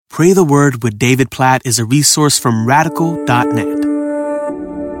Pray the Word with David Platt is a resource from Radical.net.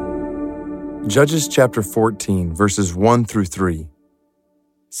 Judges chapter 14, verses 1 through 3.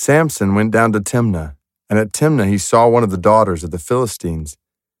 Samson went down to Timnah, and at Timnah he saw one of the daughters of the Philistines.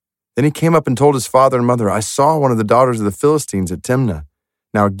 Then he came up and told his father and mother, "I saw one of the daughters of the Philistines at Timnah.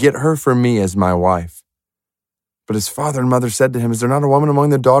 Now get her for me as my wife." But his father and mother said to him, "Is there not a woman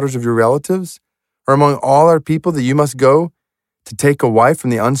among the daughters of your relatives, or among all our people, that you must go to take a wife from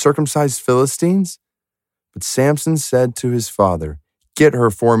the uncircumcised Philistines?" But Samson said to his father, "Get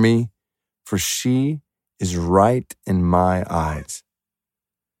her for me, for she is right in my eyes."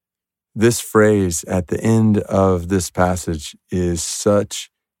 This phrase at the end of this passage is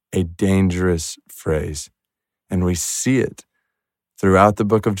such a dangerous phrase, and we see it throughout the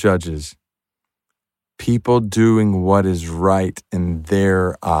book of Judges. People doing what is right in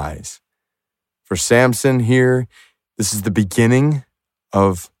their eyes. For Samson here, this is the beginning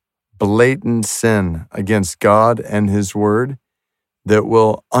of blatant sin against God and His Word that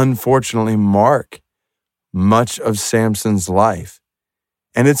will unfortunately mark much of Samson's life.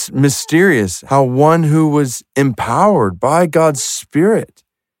 And it's mysterious how one who was empowered by God's Spirit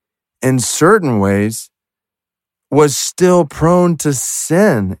in certain ways was still prone to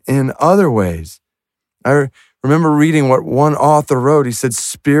sin in other ways. I remember reading what one author wrote. He said,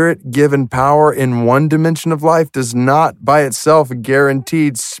 "Spirit-given power in one dimension of life does not by itself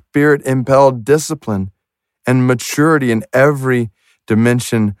guarantee Spirit-impelled discipline and maturity in every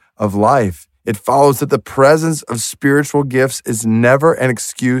dimension of life. It follows that the presence of spiritual gifts is never an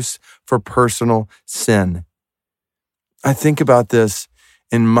excuse for personal sin." I think about this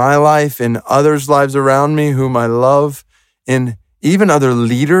in my life, in others' lives around me whom I love, in even other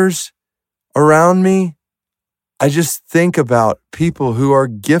leaders around me. I just think about people who are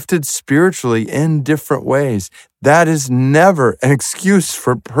gifted spiritually in different ways. That is never an excuse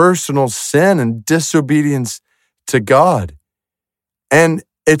for personal sin and disobedience to God. And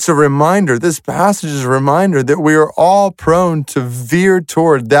it's a reminder, this passage is a reminder that we are all prone to veer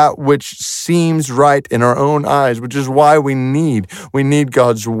toward that which seems right in our own eyes, which is why we need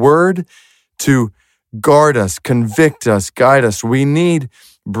God's Word to guard us, convict us, guide us. We need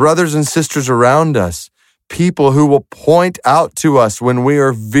brothers and sisters around us, people who will point out to us when we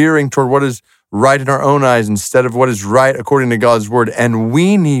are veering toward what is right in our own eyes instead of what is right according to God's Word. And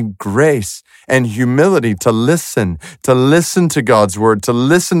we need grace and humility to listen to God's Word, to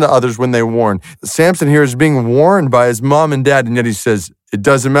listen to others when they warn. Samson here is being warned by his mom and dad, and yet he says, "It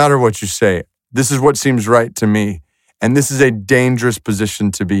doesn't matter what you say. This is what seems right to me." And this is a dangerous position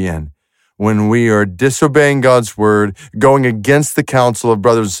to be in. When we are disobeying God's Word, going against the counsel of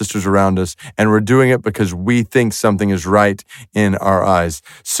brothers and sisters around us, and we're doing it because we think something is right in our eyes.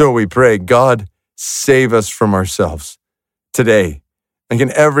 So we pray, God, save us from ourselves today. Like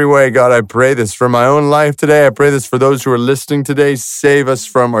in every way, God, I pray this for my own life today. I pray this for those who are listening today. Save us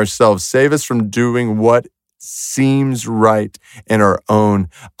from ourselves. Save us from doing what seems right in our own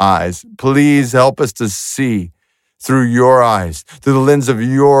eyes. Please help us to see through your eyes, through the lens of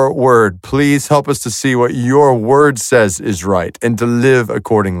your Word. Please help us to see what your Word says is right and to live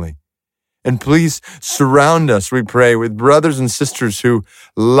accordingly. And please surround us, we pray, with brothers and sisters who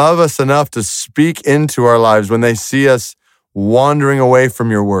love us enough to speak into our lives when they see us wandering away from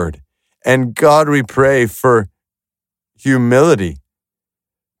your Word. And God, we pray for humility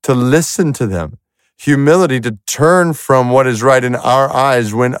to listen to them. Humility to turn from what is right in our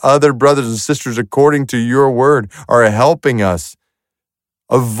eyes when other brothers and sisters, according to your Word, are helping us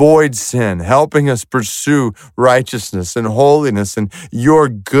avoid sin, helping us pursue righteousness and holiness and your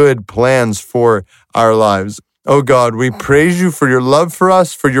good plans for our lives. Oh God, we praise you for your love for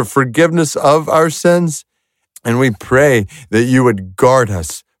us, for your forgiveness of our sins, and we pray that you would guard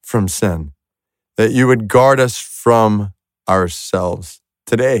us from sin, that you would guard us from ourselves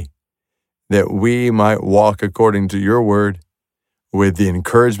today, that we might walk according to your Word with the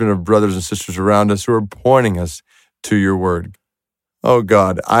encouragement of brothers and sisters around us who are pointing us to your Word. Oh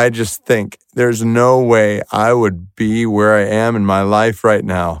God, I just think there's no way I would be where I am in my life right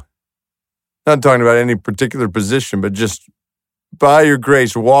now. Not talking about any particular position, but just by your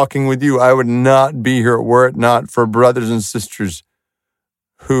grace, walking with you, I would not be here were it not for brothers and sisters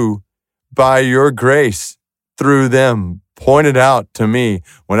who, by your grace, through them, pointed out to me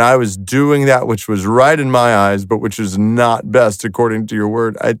when I was doing that which was right in my eyes, but which is not best according to your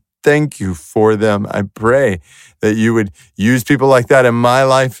Word. I thank you for them. I pray that you would use people like that in my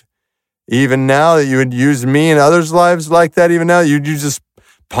life, even now, that you would use me in others' lives like that even now. You'd use this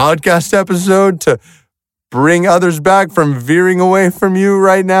podcast episode to bring others back from veering away from you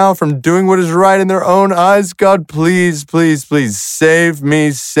right now, from doing what is right in their own eyes. God, please, please, please save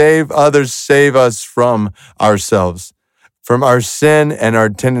me, save others, save us from ourselves, from our sin and our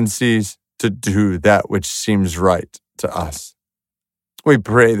tendencies to do that which seems right to us. We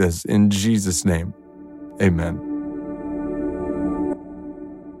pray this in Jesus' name. Amen.